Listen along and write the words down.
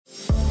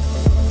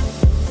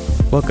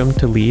Welcome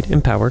to Lead,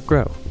 Empower,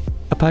 Grow,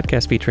 a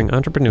podcast featuring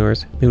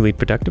entrepreneurs who lead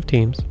productive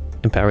teams,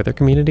 empower their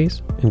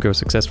communities, and grow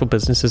successful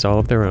businesses all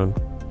of their own.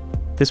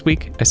 This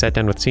week, I sat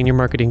down with Senior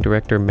Marketing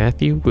Director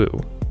Matthew Wu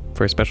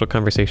for a special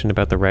conversation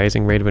about the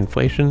rising rate of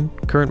inflation,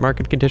 current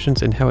market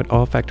conditions, and how it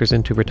all factors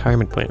into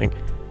retirement planning.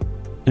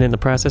 And in the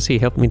process, he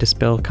helped me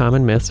dispel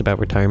common myths about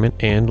retirement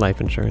and life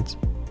insurance.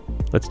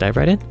 Let's dive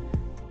right in.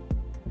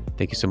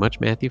 Thank you so much,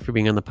 Matthew, for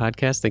being on the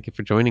podcast. Thank you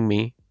for joining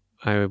me.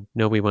 I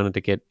know we wanted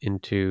to get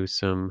into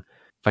some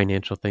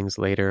financial things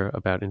later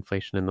about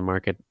inflation in the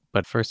market,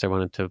 but first I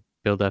wanted to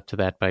build up to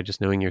that by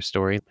just knowing your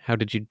story. How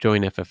did you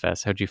join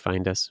FFS? How did you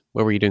find us?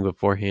 What were you doing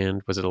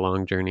beforehand? Was it a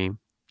long journey?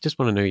 Just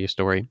want to know your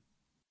story.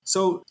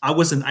 So I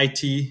was in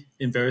IT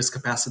in various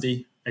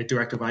capacity, a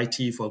director of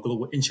IT for a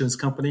global insurance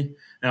company,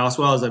 and as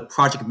well as a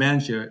project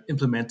manager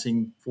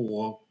implementing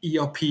for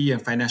ERP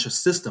and financial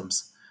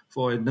systems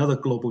for another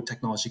global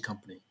technology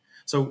company.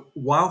 So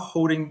while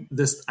holding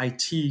this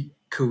IT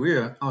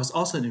career, I was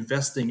also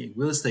investing in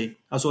real estate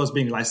as well as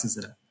being licensed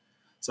in it.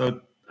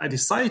 So I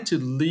decided to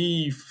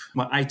leave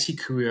my IT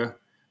career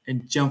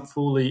and jump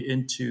fully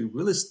into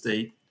real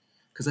estate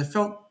because I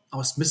felt I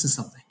was missing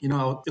something. You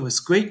know, it was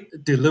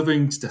great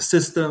delivering the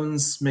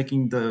systems,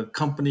 making the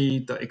company,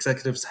 the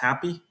executives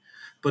happy,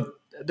 but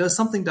there's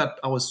something that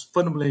I was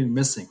fundamentally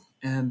missing.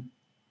 And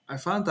I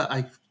found that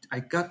I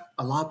got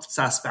a lot of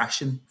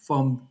satisfaction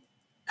from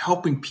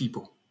helping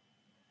people.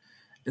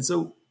 And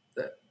so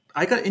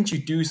I got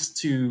introduced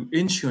to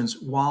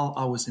insurance while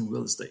I was in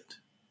real estate.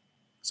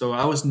 So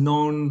I was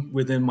known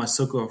within my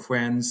circle of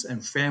friends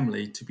and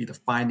family to be the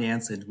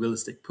finance and real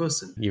estate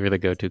person. You were the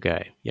go-to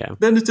guy, yeah.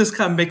 Then it just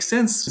kind of makes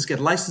sense to get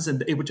licensed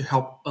and able to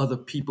help other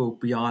people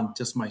beyond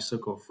just my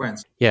circle of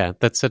friends. Yeah,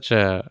 that's such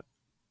a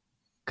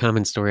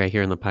common story I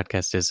hear on the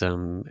podcast is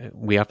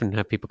we often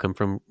have people come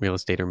from real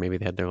estate, or maybe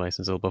they had their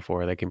license a little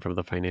before, they came from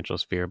the financial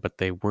sphere, but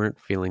they weren't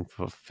feeling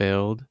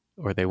fulfilled,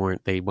 or they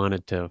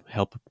wanted to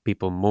help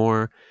people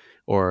more,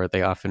 or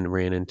they often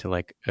ran into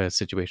like a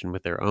situation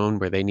with their own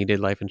where they needed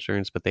life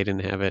insurance, but they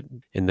didn't have it.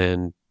 And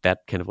then that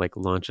kind of like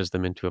launches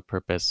them into a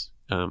purpose,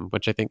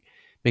 which I think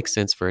makes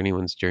sense for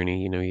anyone's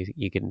journey. You know,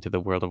 you get into the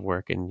world of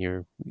work and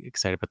you're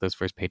excited about those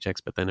first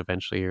paychecks, but then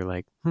eventually you're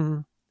like,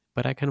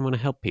 but I kind of want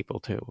to help people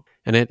too.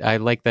 And I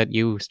like that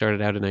you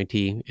started out in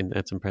IT, and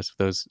that's impressive.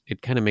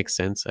 It kind of makes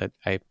sense.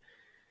 I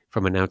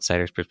from an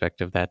outsider's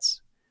perspective,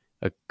 that's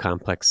a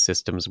complex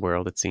systems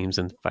world, it seems,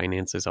 and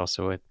finance is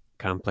also a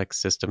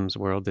complex systems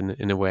world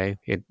in a way.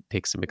 It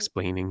takes some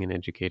explaining and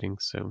educating,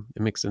 so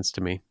it makes sense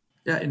to me.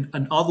 Yeah,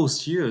 and all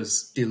those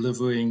years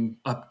delivering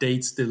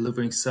updates,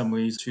 delivering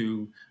summaries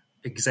to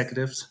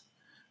executives,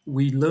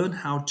 we learn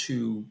how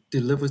to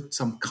deliver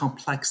some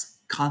complex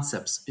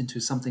concepts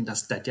into something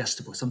that's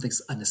digestible, something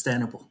that's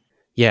understandable.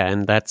 Yeah,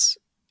 and that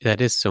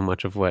is so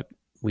much of what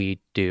we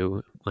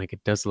do. Like,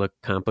 it does look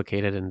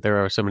complicated, and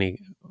there are so many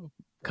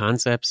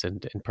concepts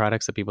and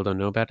products that people don't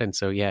know about. And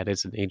so, yeah, it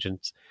is an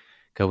agent's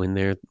go in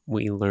there.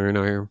 We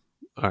learn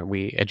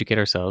we educate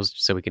ourselves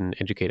so we can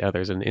educate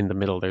others. And in the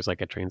middle, there's like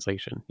a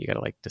translation. You got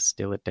to like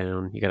distill it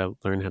down. You got to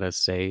learn how to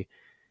say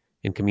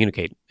and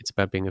communicate. It's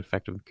about being an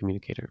effective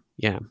communicator.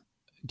 Yeah.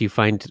 Do you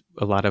find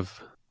a lot of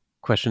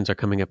questions are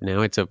coming up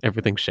now?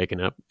 Everything's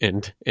shaken up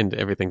and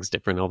everything's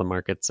different, all the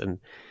markets. And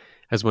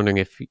I was wondering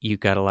if you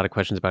got a lot of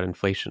questions about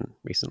inflation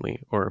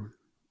recently, or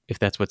if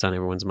that's what's on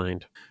everyone's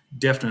mind.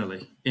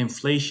 Definitely.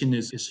 Inflation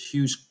is a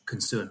huge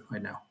concern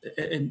right now.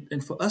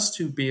 And for us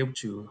to be able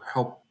to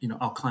help,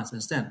 our clients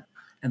understand.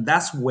 And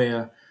that's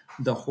where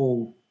the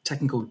whole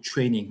technical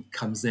training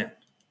comes in.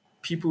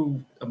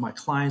 People, my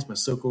clients, my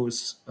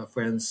circles,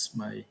 friends,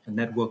 my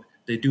network,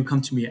 they do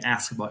come to me and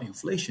ask about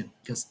inflation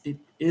because it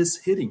is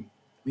hitting.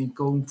 I mean,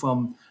 going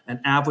from an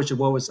average of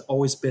what has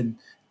always been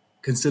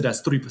considered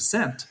as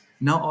 3%,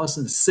 now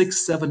also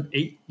 6, 7,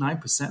 8,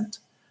 9%.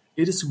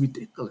 It is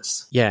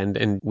ridiculous. Yeah,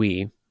 and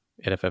we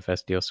at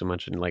FFS deal so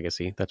much in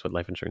legacy. That's what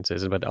life insurance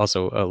is, but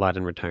also a lot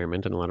in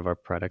retirement, and a lot of our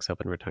products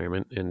help in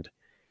retirement. And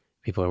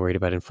people are worried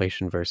about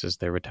inflation versus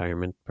their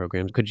retirement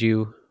programs. Could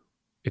you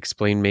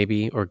explain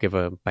maybe, or give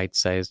a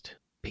bite-sized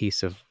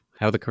piece of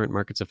how the current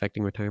market's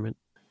affecting retirement?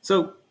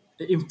 So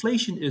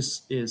inflation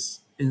is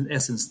in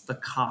essence the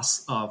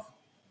cost of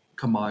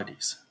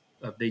commodities,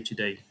 of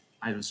day-to-day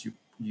items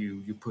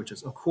you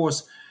purchase. Of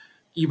course,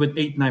 even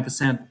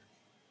 8-9%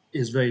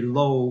 is very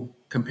low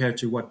compared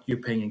to what you're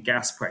paying in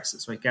gas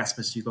prices, right? Gas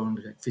prices, you're going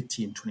to get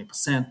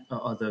 15-20%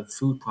 of other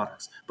food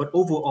products. But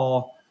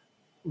overall,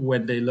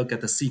 when they look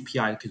at the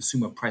CPI,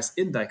 Consumer Price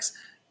Index,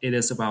 it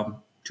is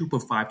about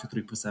 2.5 to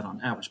 3%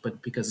 on average.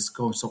 But because it's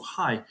going so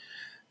high,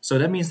 so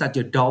that means that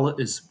your dollar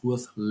is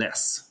worth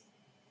less.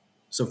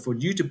 So for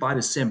you to buy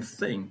the same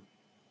thing,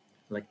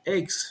 like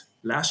eggs,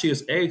 last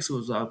year's eggs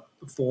was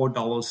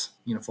 $4,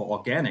 for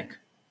organic.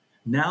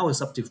 Now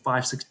it's up to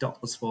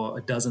 $5-6 for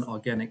a dozen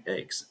organic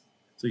eggs.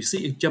 So you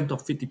see, it jumped up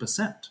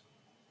 50%.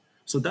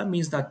 So that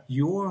means that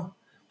your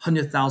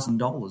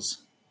 $100,000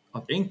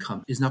 of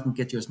income is not going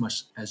to get you as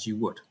much as you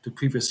would the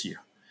previous year.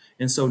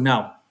 And so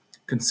now,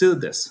 consider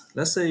this.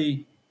 Let's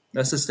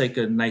just take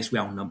a nice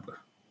round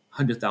number,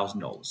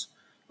 $100,000.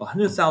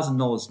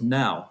 $100,000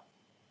 now,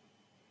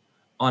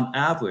 on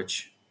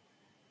average,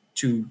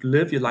 to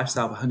live your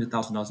lifestyle of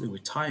 $100,000 in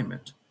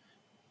retirement,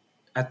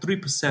 at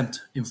 3%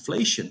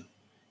 inflation,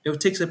 it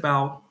takes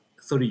about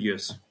 30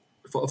 years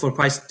for the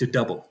price to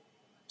double.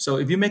 So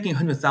if you're making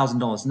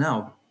 $100,000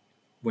 now,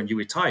 when you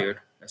retired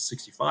at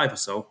 65 or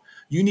so,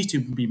 you need to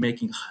be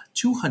making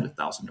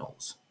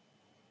 $200,000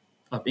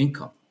 of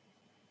income.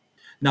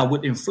 Now,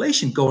 with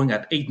inflation going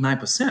at 8,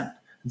 9%,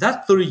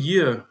 that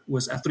 30-year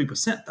was at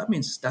 3%. That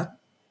means that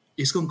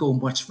it's going to go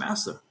much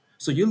faster.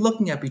 So you're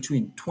looking at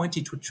between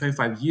 20 to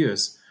 25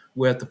 years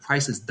where the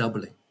price is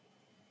doubling.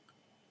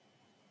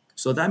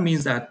 So that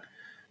means that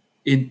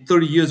in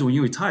 30 years when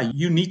you retire,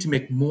 you need to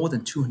make more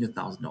than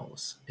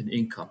 $200,000 in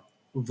income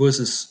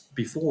versus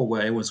before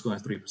where it was going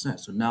at 3%.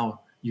 So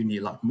now you need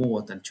a lot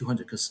more than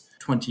 200 because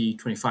 20,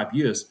 25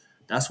 years,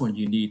 that's when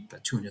you need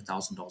that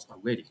 $200,000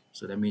 already.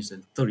 So that means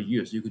in 30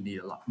 years, you could need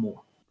a lot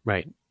more.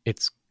 Right.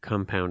 It's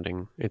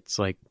compounding. It's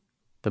like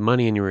the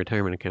money in your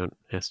retirement account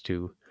has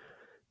to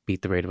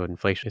beat the rate of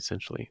inflation,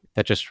 essentially.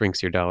 That just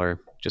shrinks your dollar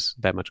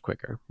just that much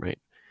quicker, right?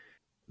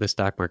 The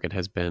stock market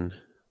has been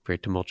very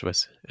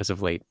tumultuous as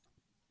of late.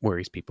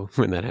 Worries people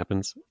when that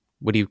happens.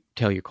 What do you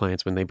tell your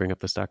clients when they bring up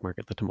the stock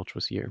market, the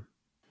tumultuous year?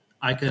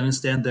 I can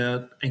understand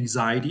the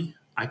anxiety.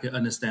 I can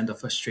understand the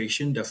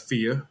frustration, the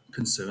fear,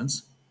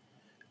 concerns.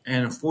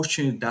 And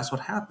unfortunately, that's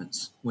what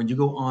happens. When you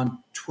go on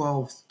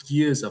 12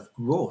 years of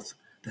growth,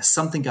 there's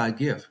something got to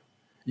give.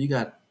 You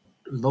got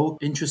low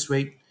interest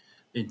rate,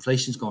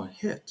 inflation's going to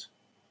hit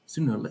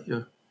sooner or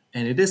later,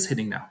 and it is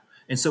hitting now.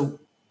 And so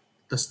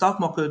the stock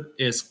market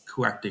is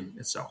correcting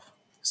itself.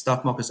 The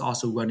stock market is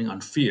also running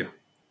on fear.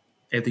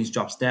 Everything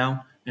drops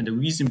down, and the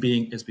reason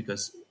being is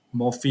because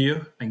more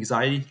fear,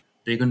 anxiety,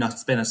 they're going to not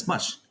spend as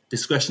much.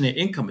 Discretionary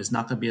income is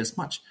not going to be as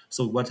much.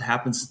 So what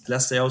happens?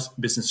 Less sales,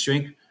 business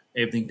shrink,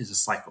 everything is a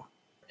cycle.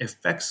 It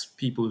affects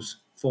people's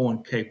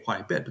 401k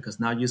quite a bit because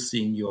now you're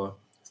seeing your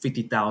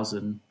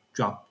 50,000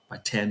 drop by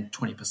 10,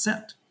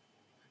 20%.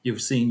 You're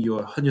seeing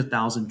your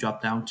 100,000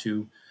 drop down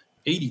to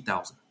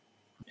 80,000.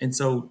 And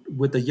so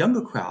with the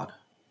younger crowd,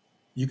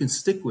 you can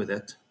stick with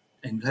it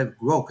and let it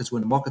grow because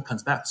when the market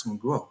comes back, it's going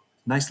to grow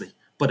nicely.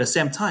 But at the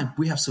same time,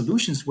 we have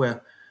solutions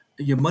where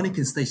your money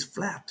can stay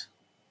flat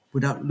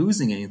without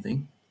losing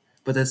anything.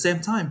 But at the same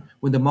time,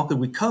 when the market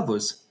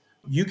recovers,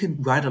 you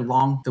can ride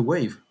along the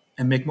wave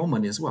and make more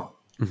money as well.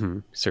 Mm-hmm.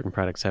 Certain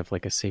products have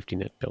like a safety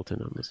net built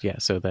in almost. Yeah,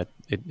 so that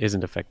it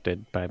isn't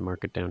affected by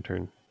market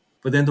downturn.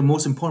 But then the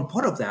most important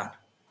part of that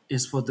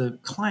is for the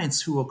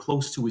clients who are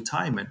close to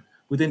retirement.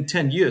 Within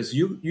 10 years,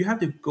 you have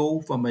to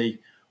go from a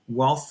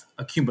wealth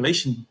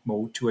accumulation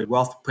mode to a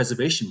wealth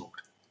preservation mode.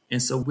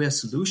 And so we have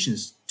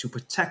solutions to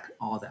protect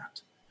all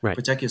that, right.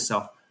 Protect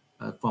yourself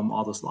from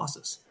all those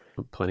losses.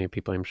 Plenty of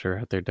people, I'm sure,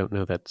 out there don't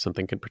know that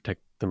something can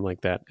protect them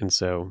like that.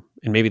 And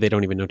maybe they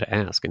don't even know to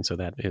ask. And so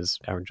that is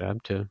our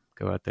job to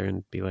go out there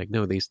and be like,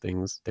 no, these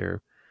things,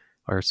 there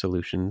are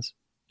solutions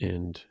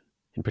and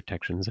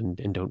protections and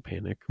don't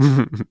panic.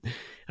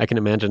 I can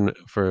imagine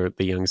for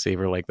the young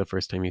saver, like the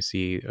first time you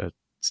see a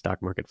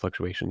stock market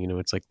fluctuation,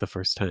 it's like the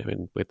first time.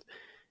 And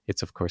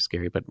it's of course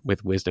scary, but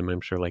with wisdom, I'm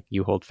sure like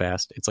you hold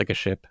fast. It's like a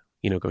ship,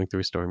 going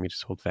through a storm, you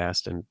just hold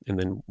fast. And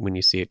then when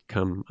you see it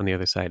come on the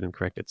other side and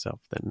correct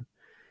itself, then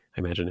I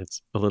imagine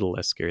it's a little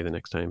less scary the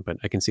next time, but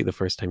I can see the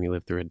first time you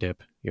live through a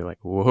dip, you're like,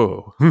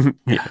 whoa,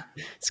 yeah,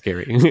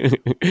 scary.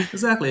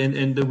 Exactly.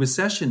 And the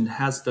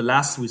the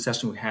last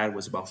recession we had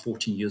was about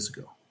 14 years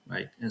ago,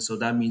 right? And so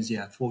that means you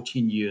have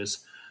 14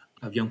 years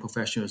of young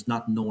professionals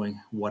not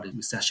knowing what a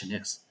recession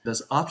is.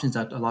 There's options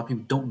that a lot of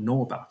people don't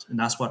know about. And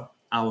that's what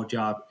our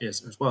job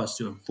is as well, is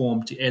to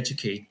inform, to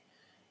educate,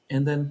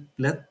 and then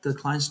let the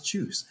clients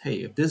choose.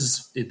 Hey, if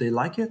they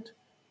like it,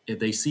 if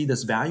they see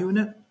there's value in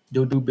it,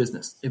 they'll do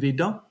business. If they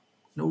don't,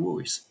 no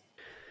worries.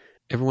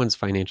 Everyone's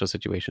financial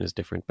situation is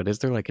different, but is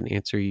there like an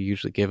answer you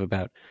usually give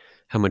about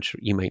how much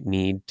you might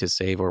need to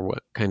save or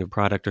what kind of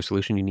product or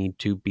solution you need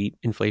to beat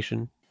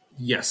inflation?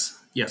 Yes,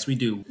 we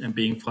do. And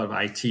being part of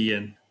IT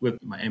and with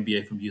my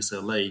MBA from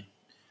UCLA,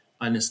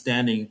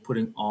 understanding,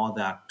 putting all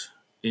that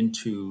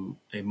into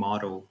a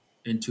model,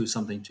 into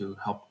something to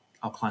help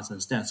our clients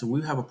understand. So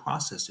we have a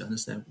process to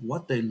understand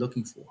what they're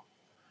looking for,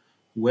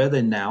 where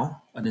they're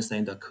now,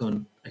 understand the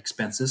current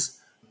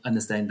expenses,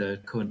 understand the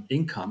current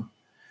income,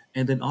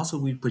 and then also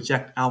we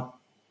project out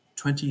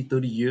 20,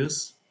 30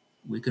 years.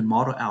 We can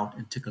model out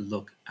and take a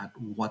look at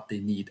what they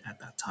need at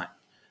that time,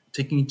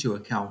 taking into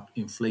account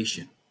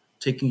inflation,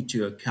 taking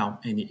into account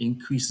any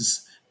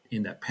increases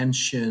in that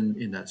pension,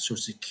 in that Social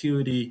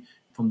Security.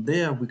 From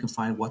there, we can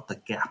find what the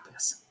gap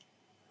is.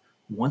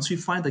 Once we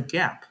find the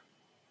gap,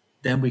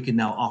 then we can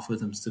now offer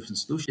them different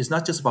solutions. It's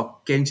not just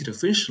about getting to the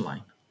finish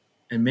line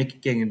and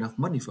getting enough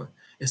money for it.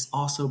 It's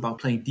also about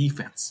playing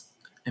defense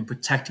and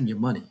protecting your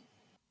money.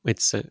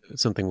 It's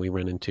something we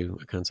run into,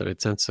 a concept.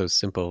 It sounds so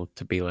simple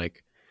to be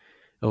like,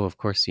 oh, of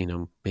course,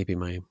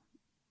 maybe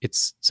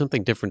it's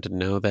something different to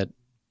know that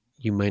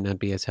you might not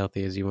be as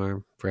healthy as you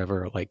are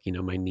forever. Like,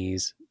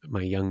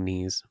 my young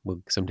knees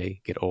will someday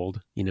get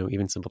old,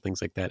 even simple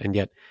things like that. And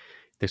yet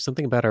there's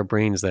something about our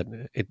brains that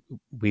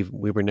we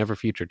were never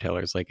future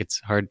tellers. Like, it's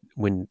hard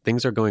when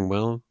things are going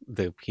well.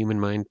 The human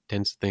mind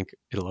tends to think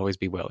it'll always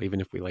be well, even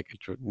if we like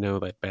know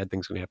that bad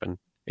things can happen.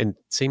 And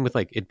same with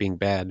like it being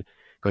bad.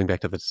 Going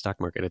back to the stock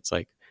market, it's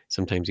like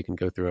sometimes you can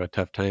go through a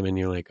tough time and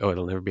you're like, oh,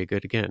 it'll never be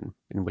good again.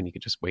 And when you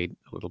could just wait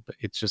a little bit,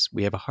 it's just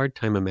we have a hard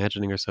time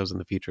imagining ourselves in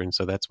the future, and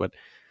so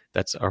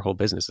that's our whole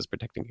business is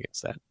protecting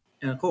against that.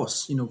 And of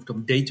course,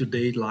 from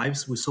day-to-day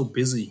lives, we're so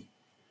busy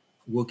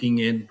working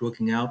in,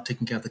 working out,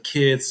 taking care of the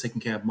kids, taking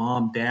care of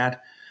mom, dad.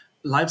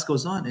 Life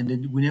goes on, and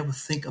then we never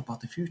think about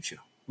the future.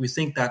 We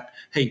think that,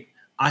 hey,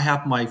 I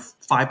have my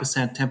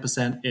 5%,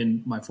 10%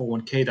 in my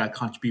 401k that I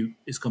contribute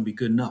is going to be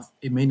good enough.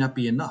 It may not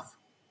be enough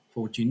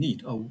for what you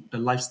need or the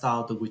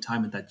lifestyle, the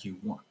retirement that you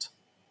want.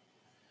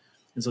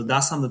 And so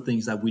that's some of the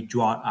things that we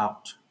draw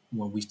out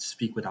when we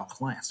speak with our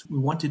clients. We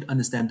want to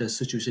understand the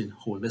situation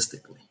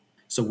holistically.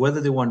 So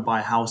whether they want to buy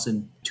a house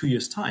in 2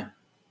 years' time,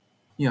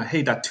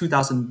 hey, that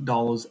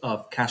 $2,000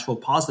 of cash flow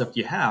positive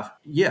you have,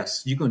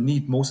 yes, you're going to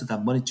need most of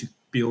that money to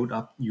build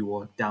up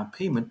your down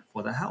payment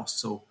for the house.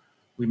 So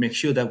we make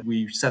sure that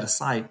we set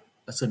aside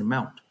a certain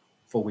amount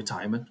for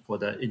retirement, for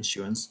the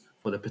insurance,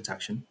 for the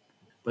protection.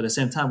 But at the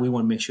same time, we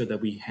want to make sure that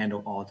we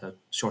handle all the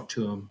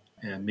short-term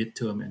and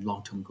mid-term and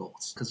long-term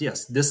goals. Because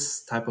yes,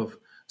 this type of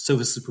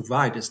services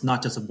provide is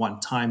not just a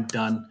one-time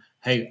done,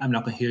 hey, I'm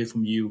not going to hear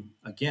from you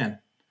again.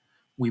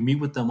 We meet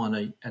with them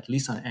at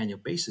least on an annual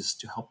basis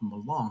to help them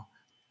along.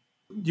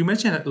 You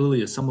mentioned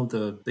earlier some of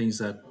the things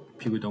that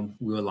people don't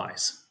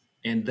realize.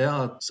 And there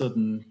are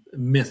certain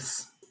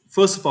myths.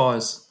 First of all,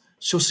 is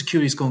Social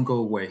Security is going to go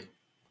away.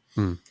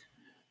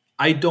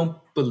 I don't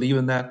believe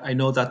in that. I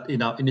know that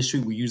in our industry,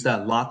 we use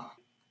that a lot.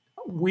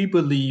 We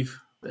believe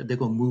that they're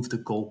going to move the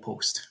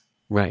goalpost.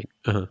 Right.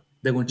 Uh-huh.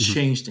 They're going to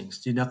change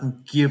things. You're not going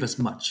to give as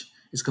much.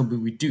 It's going to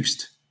be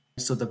reduced.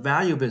 So the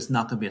value of it is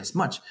not going to be as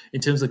much.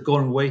 In terms of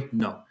going away,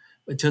 no.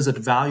 In terms of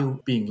the value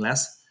being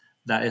less,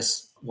 that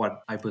is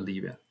what I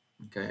believe in.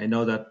 Okay, I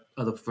know that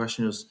other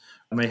professionals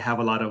may have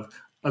a lot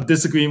of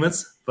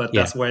disagreements, but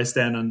that's where I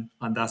stand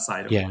on that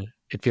side of it. Yeah,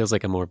 it feels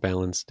like a more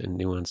balanced and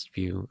nuanced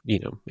view.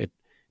 It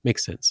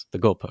makes sense. The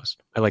goalpost.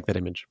 I like that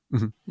image.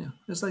 Mm-hmm. Yeah,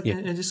 it's like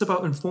it's just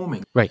about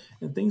informing. Right.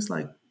 And things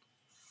like,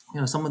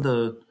 some of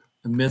the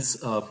myths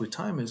of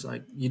retirement is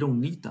like, you don't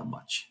need that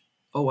much.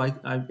 Oh, I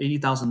have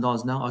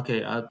 $80,000 now.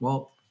 Okay,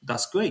 well,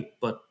 that's great.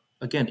 But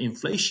again,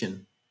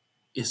 inflation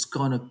is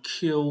going to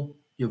kill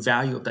your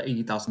value of that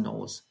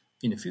 $80,000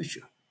 in the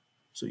future.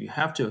 So you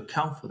have to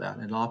account for that.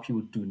 And a lot of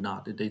people do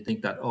not. They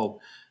think that, oh,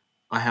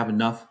 I have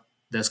enough,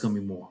 there's going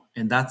to be more.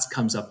 And that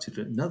comes up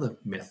to another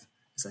myth,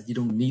 is that you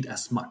don't need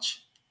as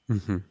much.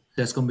 Mm-hmm.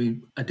 There's going to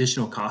be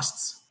additional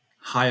costs,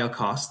 higher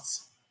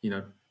costs,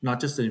 not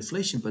just the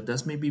inflation, but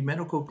there's maybe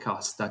medical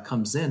costs that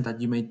comes in that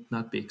you may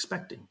not be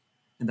expecting.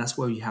 And that's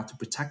where you have to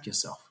protect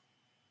yourself,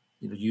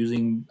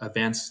 using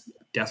advanced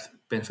death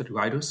benefit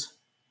riders.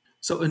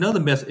 So another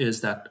myth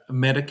is that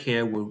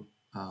Medicare will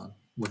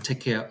take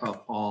care of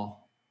all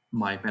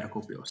my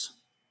medical bills.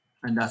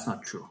 And that's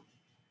not true.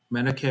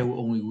 Medicare will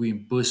only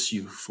reimburse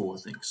you for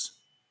things.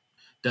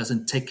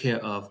 Doesn't take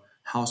care of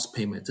house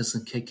payment,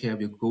 doesn't take care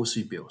of your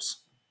grocery bills.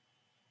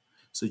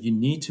 So you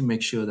need to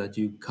make sure that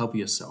you cover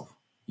yourself.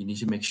 You need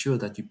to make sure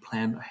that you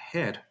plan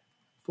ahead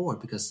for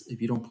it, because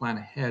if you don't plan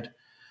ahead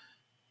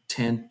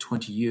 10,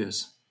 20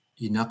 years,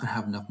 you're not going to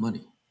have enough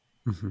money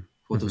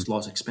for those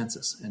large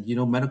expenses. And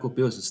medical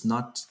bills is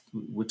not,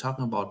 we're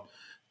talking about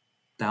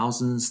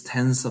thousands,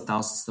 tens of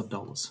thousands of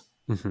dollars.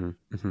 Mm-hmm.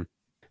 Mm-hmm.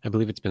 I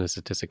believe it's been a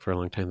statistic for a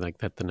long time, like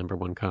that the number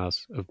one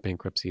cause of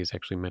bankruptcy is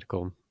actually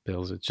medical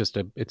bills.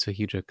 It's a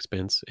huge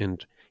expense.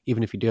 And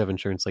even if you do have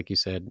insurance, like you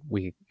said,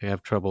 we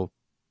have trouble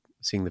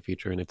seeing the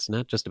future. And it's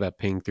not just about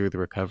paying through the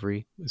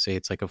recovery. Say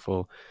it's like a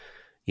full,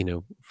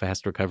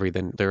 fast recovery.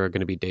 Then there are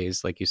going to be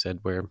days, like you said,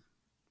 where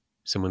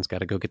someone's got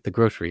to go get the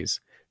groceries,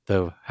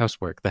 the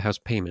housework, the house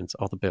payments,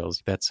 all the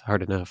bills. That's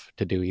hard enough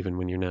to do even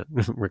when you're not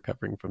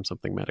recovering from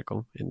something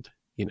medical, and,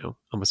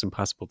 almost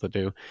impossible to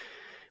do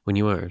when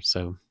you are.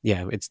 So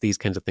yeah, it's these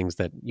kinds of things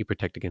that you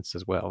protect against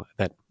as well,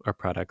 that our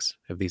products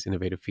have these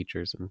innovative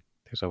features, and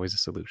there's always a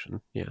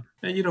solution. Yeah.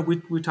 And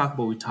we talk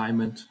about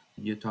retirement,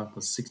 you talk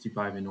about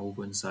 65 and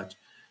over and such,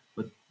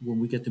 but when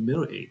we get to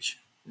middle age,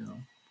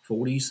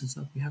 40s and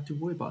stuff, we have to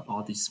worry about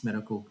all these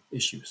medical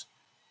issues.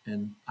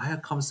 And I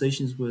had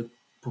conversations with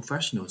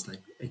professionals,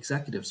 like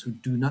executives, who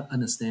do not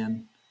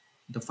understand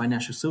the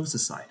financial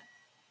services side.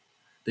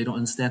 They don't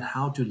understand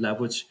how to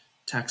leverage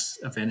tax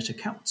advantage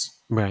accounts.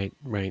 Right,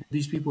 right.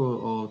 These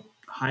people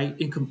are high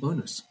income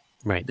earners.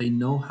 Right. They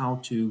know how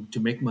to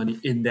make money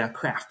in their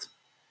craft.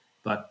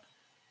 But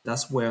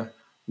that's where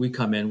we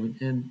come in,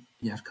 and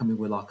you have to come in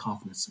with a lot of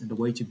confidence. And the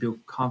way to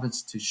build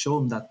confidence, to show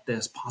them that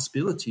there's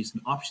possibilities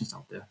and options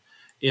out there,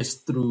 is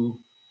through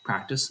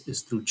practice,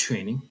 is through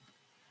training.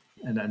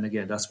 And then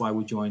again, that's why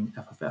we joined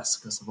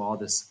FFS, because of all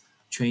this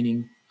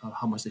training,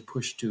 how much they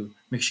push to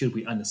make sure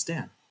we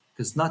understand.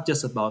 Because it's not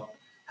just about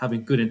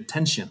having good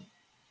intention.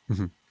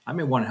 Mm-hmm. I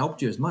may want to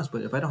help you as much,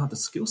 but if I don't have the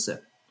skill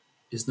set,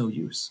 it's no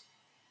use.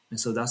 And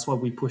so that's why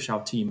we push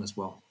our team as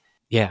well.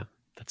 Yeah,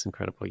 That's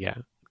incredible. Yeah.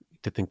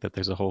 To think that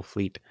there's a whole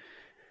fleet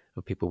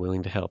of people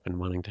willing to help and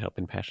wanting to help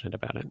and passionate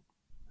about it.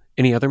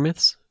 Any other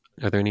myths?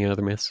 Are there any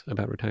other myths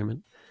about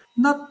retirement?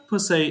 Not per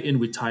se in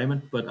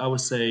retirement, but I would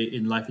say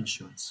in life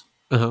insurance.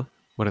 Uh-huh.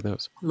 What are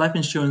those? Life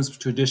insurance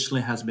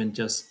traditionally has been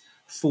just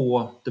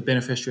for the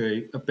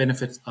beneficiary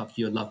benefits of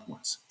your loved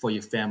ones, for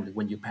your family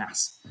when you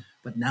pass.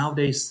 But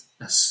nowadays,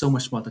 there's so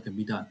much more that can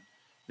be done.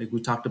 Like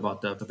we talked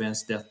about the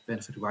advanced death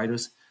benefit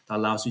riders that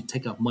allows you to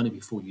take out money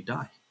before you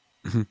die.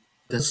 Mhm.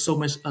 There's so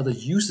much other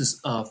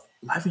uses of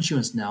life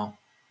insurance now.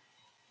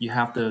 You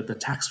have the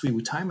tax-free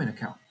retirement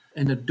account.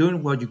 And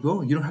during while you're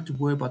growing, you don't have to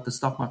worry about the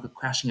stock market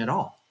crashing at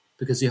all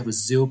because you have a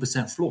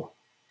 0% floor.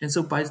 And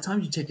so by the time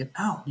you take it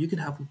out, you can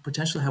have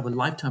potentially have a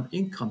lifetime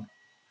income.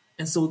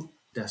 And so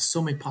there's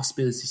so many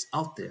possibilities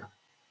out there.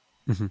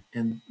 Mhm.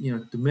 And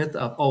the myth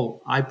of,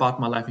 oh, I bought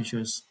my life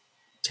insurance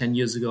 10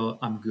 years ago,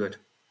 I'm good.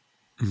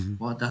 Mhm.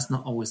 Well, that's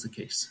not always the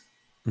case.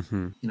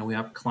 Mhm. We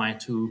have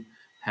clients who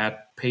had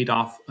paid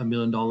off $1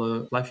 million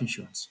life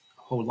insurance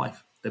whole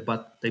life. They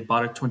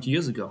bought it 20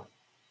 years ago.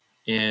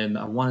 And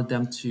I wanted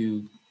them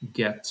to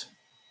get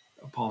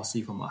a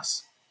policy from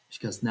us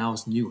because now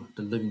it's new.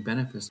 The living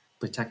benefits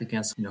protect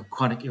against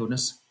chronic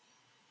illness.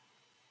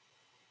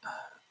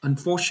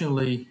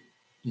 Unfortunately,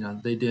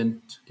 they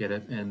didn't get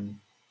it and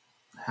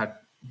had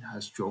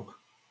a stroke.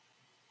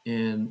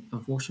 And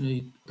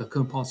unfortunately, the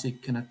current policy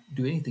cannot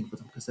do anything for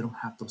them because they don't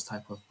have those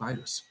type of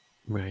riders.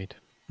 Right.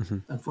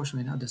 Mhm.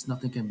 Unfortunately, now there's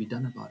nothing can be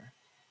done about it.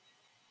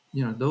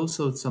 Those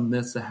are some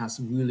myths that has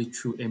really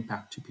true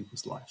impact to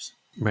people's lives.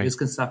 Right.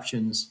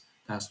 Misconceptions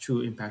that has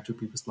true impact to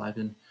people's life.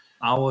 And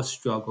our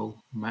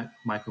struggle,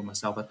 Michael,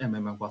 myself at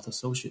MMM Wealth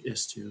Associate,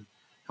 is to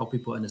help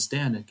people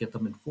understand and get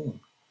them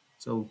informed.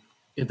 So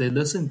if they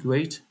listen,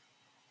 great.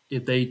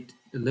 If they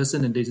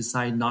listen and they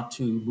decide not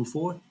to move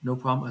forward, no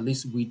problem. At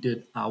least we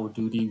did our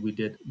duty. We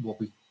did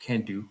what we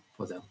can do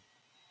for them.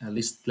 At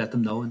least let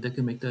them know and they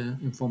can make the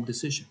informed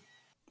decision.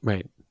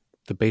 Right.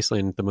 The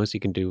baseline, the most you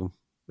can do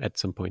at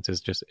some points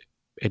is just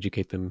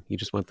educate them. You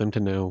just want them to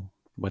know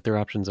what their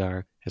options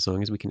are as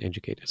long as we can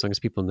educate, as long as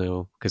people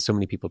know, because so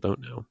many people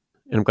don't know.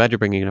 And I'm glad you're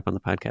bringing it up on the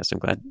podcast. I'm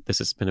glad this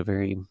has been a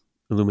very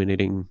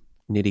illuminating,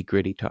 nitty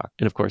gritty talk.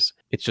 And of course,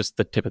 it's just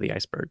the tip of the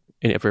iceberg.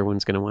 And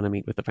everyone's going to want to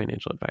meet with a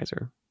financial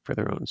advisor for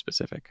their own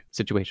specific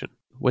situation.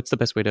 What's the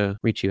best way to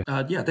reach you?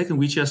 They can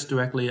reach us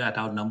directly at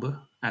our number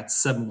at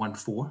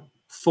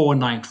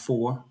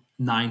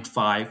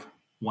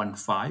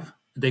 714-494-9515.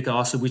 They can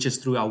also reach us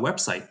through our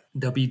website,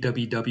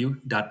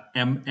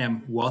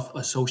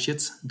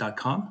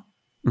 www.mmwealthassociates.com.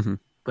 Mm-hmm.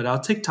 But our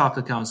TikTok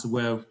account is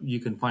where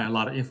you can find a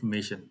lot of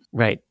information.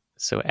 Right.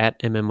 So at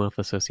MM Wealth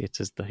Associates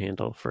is the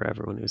handle for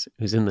everyone who's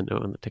in the know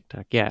on the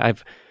TikTok. Yeah,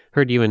 I've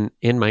heard you and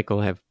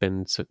Michael have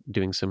been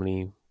doing so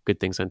many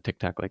good things on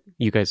TikTok. Like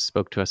you guys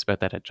spoke to us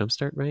about that at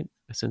Jumpstart, right?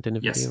 I sent in a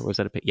video. Yes. Or was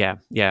that yeah.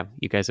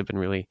 You guys have been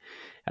really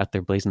out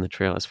there blazing the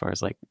trail as far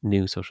as like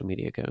new social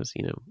media goes.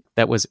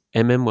 That was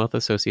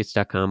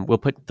mmwealthassociates.com. We'll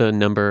put the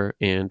number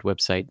and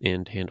website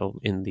and handle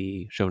in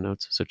the show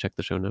notes. So check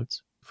the show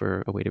notes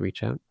for a way to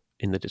reach out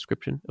in the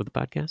description of the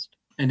podcast.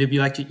 And if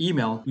you'd like to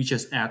email, reach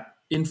us at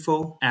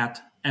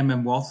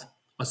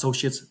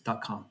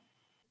info@mmwealthassociates.com.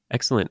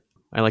 Excellent.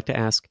 I like to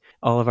ask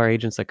all of our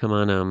agents that come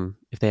on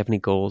if they have any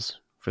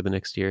goals for the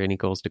next year, any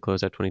goals to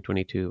close out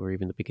 2022 or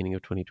even the beginning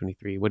of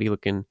 2023. What are you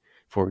looking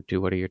forward to?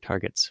 What are your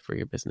targets for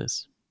your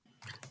business?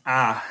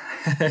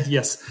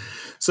 Yes.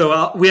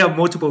 So we have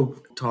multiple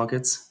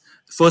targets.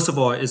 First of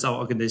all is our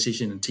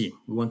organization and team.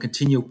 We want to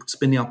continue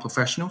spending our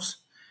professionals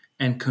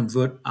and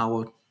convert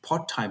our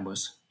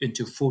part-timers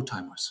into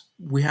full-timers.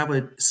 We have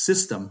a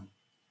system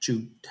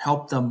to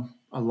help them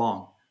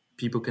along.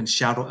 People can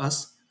shadow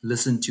us,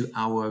 listen to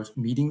our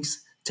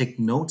meetings, take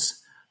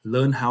notes,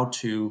 learn how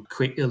to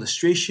create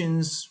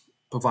illustrations,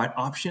 provide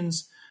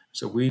options.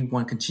 So we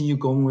want to continue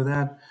going with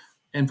that.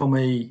 And from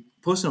a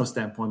personal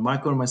standpoint,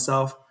 Michael and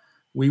myself,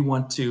 we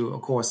want to,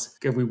 of course,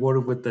 get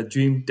rewarded with the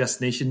Dream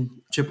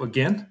Destination trip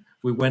again.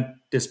 We went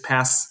this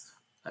past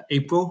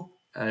April.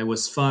 It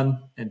was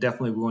fun, and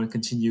definitely we want to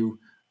continue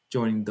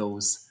joining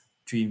those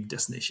Dream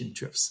Destination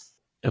trips.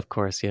 Of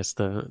course, yes.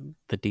 The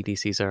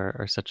DDCs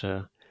are such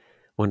a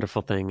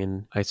wonderful thing,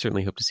 and I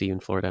certainly hope to see you in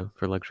Florida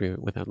for Luxury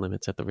Without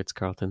Limits at the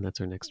Ritz-Carlton. That's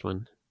our next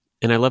one.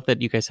 And I love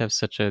that you guys have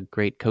such a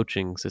great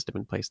coaching system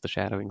in place, the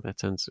shadowing.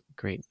 That sounds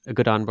great. A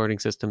good onboarding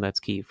system,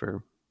 that's key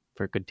for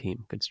a good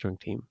team, good strong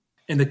team.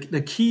 And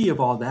the key of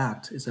all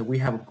that is that we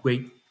have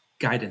great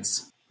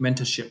guidance,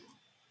 mentorship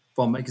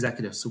from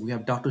executives. So we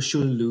have Dr.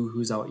 Shirley Liu,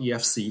 who's our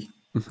EFC,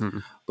 Mm-hmm.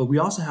 but we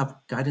also have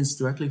guidance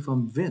directly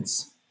from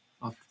Vince,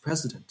 our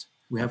president.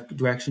 We have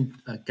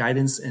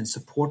guidance and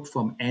support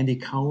from Andy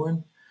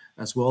Cowan,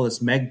 as well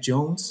as Meg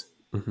Jones.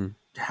 Mm-hmm.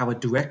 To have a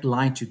direct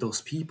line to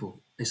those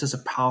people. It's just a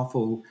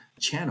powerful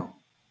channel.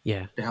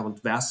 Yeah. They have a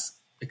vast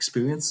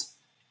experience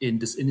in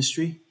this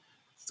industry.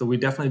 So we're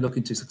definitely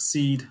looking to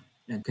succeed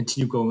and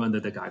continue going under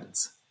their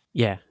guidance.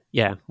 Yeah.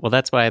 Well,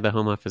 that's why the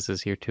home office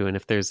is here too. And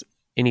if there's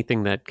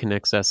anything that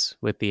connects us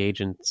with the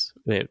agents,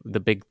 the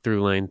big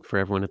through line for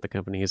everyone at the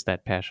company is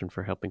that passion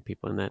for helping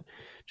people, and that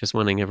just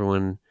wanting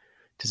everyone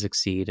to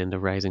succeed, and a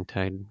rising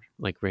tide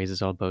like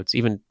raises all boats,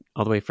 even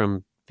all the way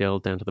from Phil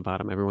down to the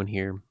bottom. Everyone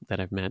here that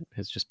I've met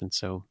has just been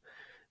so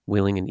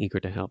willing and eager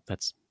to help.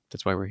 That's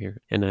why we're here.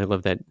 And I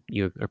love that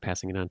you are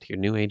passing it on to your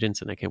new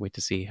agents, and I can't wait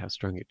to see how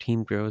strong your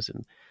team grows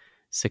in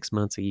 6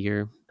 months, a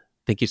year.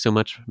 Thank you so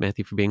much,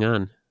 Matthew, for being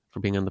on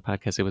the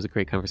podcast. It was a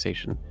great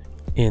conversation.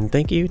 And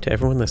thank you to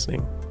everyone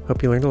listening.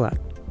 Hope you learned a lot.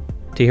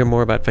 To hear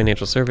more about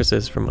financial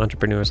services from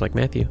entrepreneurs like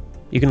Matthew,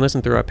 you can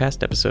listen through our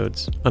past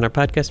episodes on our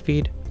podcast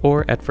feed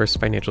or at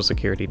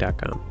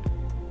firstfinancialsecurity.com.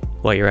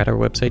 While you're at our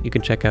website, you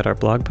can check out our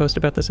blog post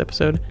about this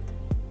episode.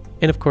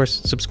 And of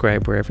course,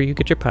 subscribe wherever you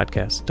get your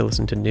podcasts to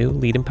listen to new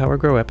Lead, Empower,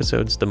 Grow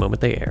episodes the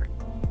moment they air.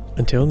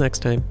 Until next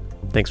time,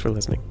 thanks for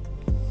listening.